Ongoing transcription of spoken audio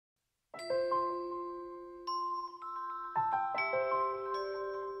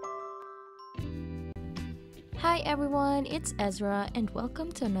Hi everyone, it's Ezra and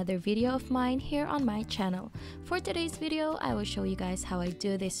welcome to another video of mine here on my channel. For today's video, I will show you guys how I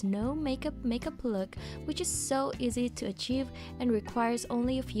do this no makeup look, which is so easy to achieve and requires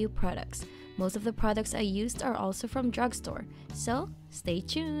only a few products. Most of the products I used are also from drugstore, so stay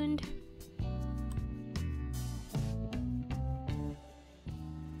tuned!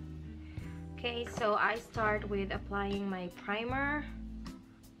 Okay, so I start with applying my primer.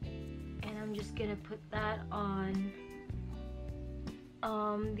 And I'm just gonna put that on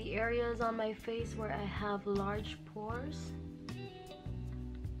the areas on my face where I have large pores.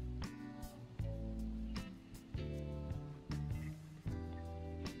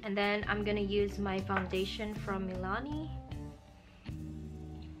 And then I'm gonna use my foundation from Milani.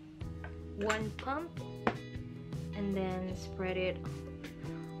 One pump, and then spread it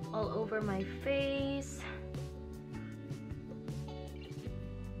all over my face.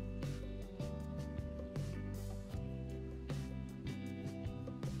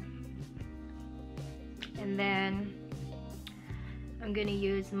 And then I'm gonna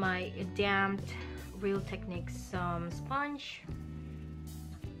use my damped Real Techniques sponge.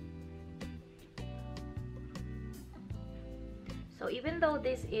 So even though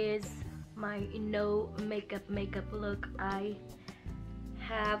this is my no makeup look, I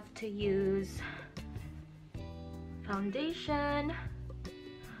have to use foundation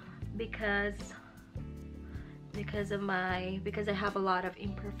because I have a lot of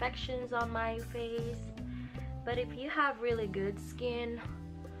imperfections on my face. But if you have really good skin,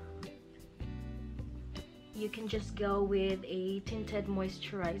 you can just go with a tinted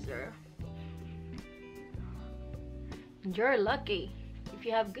moisturizer. You're lucky if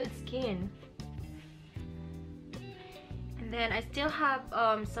you have good skin. And then I still have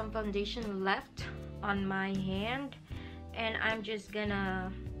some foundation left on my hand, and I'm just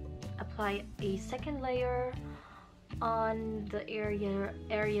gonna apply a second layer on the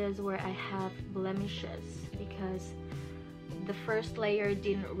areas where I have blemishes, because the first layer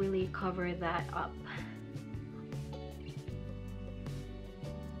didn't really cover that up.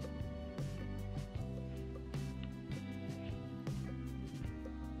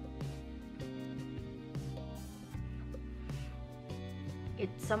 It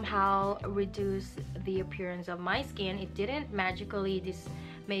somehow reduced the appearance of my skin. It didn't magically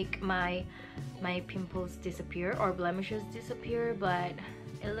make my pimples disappear or blemishes disappear, but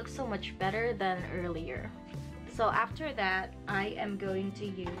it looks so much better than earlier. So after that, I am going to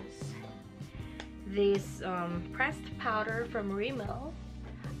use this pressed powder from Rimmel.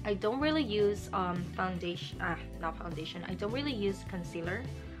 I don't really use I don't really use concealer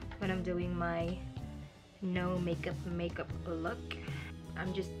when I'm doing my no makeup look.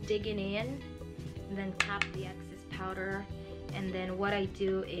 I'm just digging in and then tap the excess powder, and then what I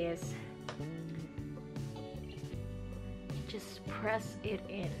do is just press it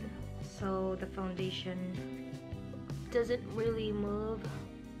in so the foundation doesn't really move.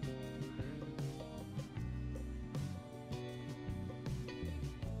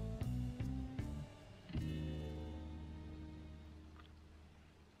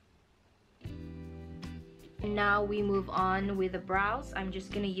 And now we move on with the brows. I'm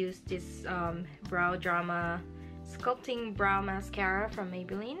just gonna use this Brow Drama Sculpting Brow Mascara from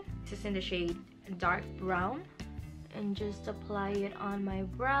Maybelline. This is in the shade Dark Brown, and just apply it on my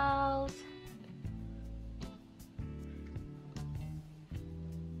brows.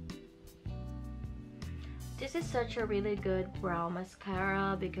 This is such a really good brow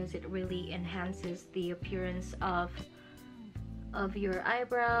mascara because it really enhances the appearance of your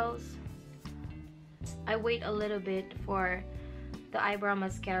eyebrows. I wait a little bit for the eyebrow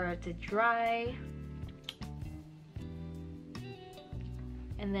mascara to dry,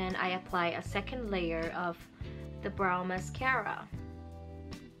 and then I apply a second layer of the brow mascara.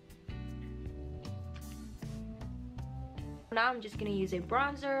 Now I'm just gonna use a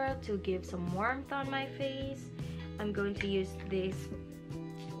bronzer to give some warmth on my face. I'm going to use this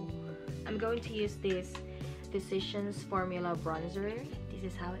Physicians Formula bronzer. This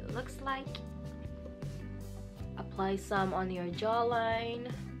is how it looks like. Apply some on your jawline,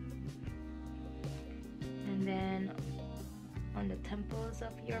 and then on the temples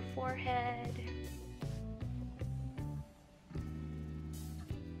of your forehead.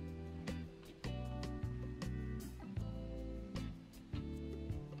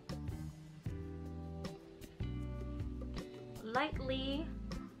 Lightly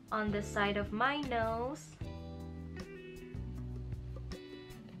on the side of my nose.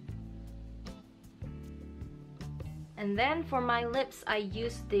 And then for my lips, I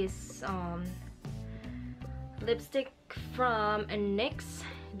use this lipstick from NYX.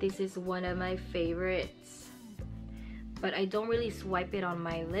 This is one of my favorites. but I don't really swipe it on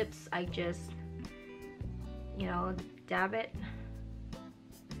my lips. I just, you know, dab it.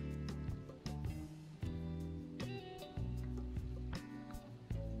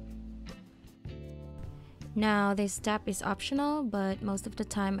 Now this step is optional, but most of the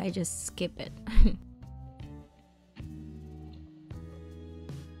time I just skip it.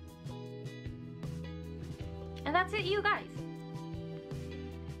 And that's it, you guys.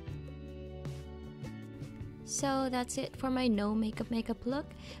 So that's it for my no makeup look.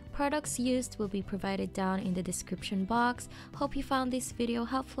 Products used will be provided down in the description box. Hope you found this video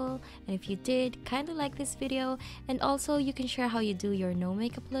helpful, and if you did, kindly like this video, and also you can share how you do your no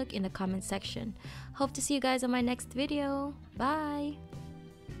makeup look in the comment section. Hope to see you guys on my next video. Bye!